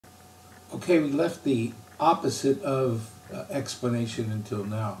Okay, we left the opposite of explanation until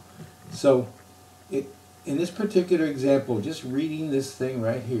now. So it, in this particular example, just reading this thing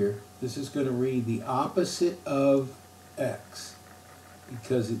right here, this is going to read the opposite of x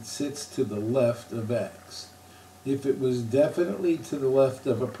because it sits to the left of x. If it was definitely to the left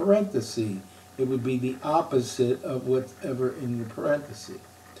of a parenthesis, it would be the opposite of whatever in the parenthesis.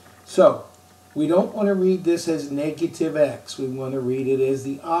 So we don't want to read this as negative x. We want to read it as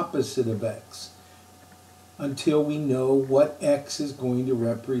the opposite of x until we know what x is going to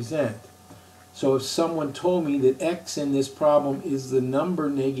represent. So if someone told me that x in this problem is the number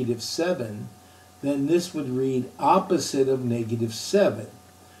 -7, then this would read opposite of -7.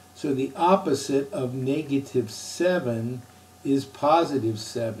 So the opposite of -7 is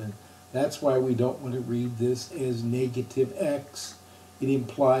 +7. That's why we don't want to read this as negative x. It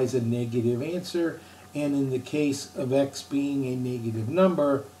implies a negative answer, and in the case of x being a negative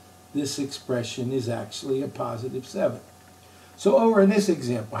number, this expression is actually a +7. So over in this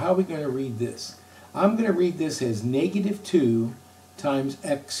example, how are we going to read this? I'm going to read this as -2 times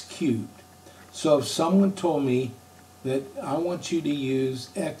x cubed. So if someone told me that I want you to use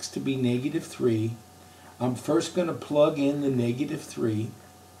x to be -3, I'm first going to plug in the -3.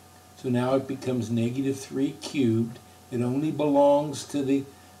 So now it becomes -3 cubed. It only belongs to the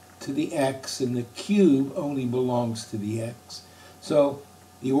x, and the cube only belongs to the x. So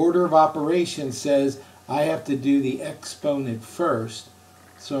the order of operation says I have to do the exponent first.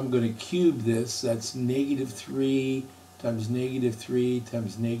 So I'm going to cube this. That's -3 times -3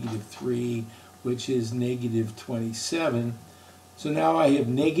 times -3, which is -27. So now I have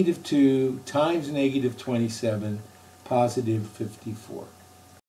 -2 times -27, +54.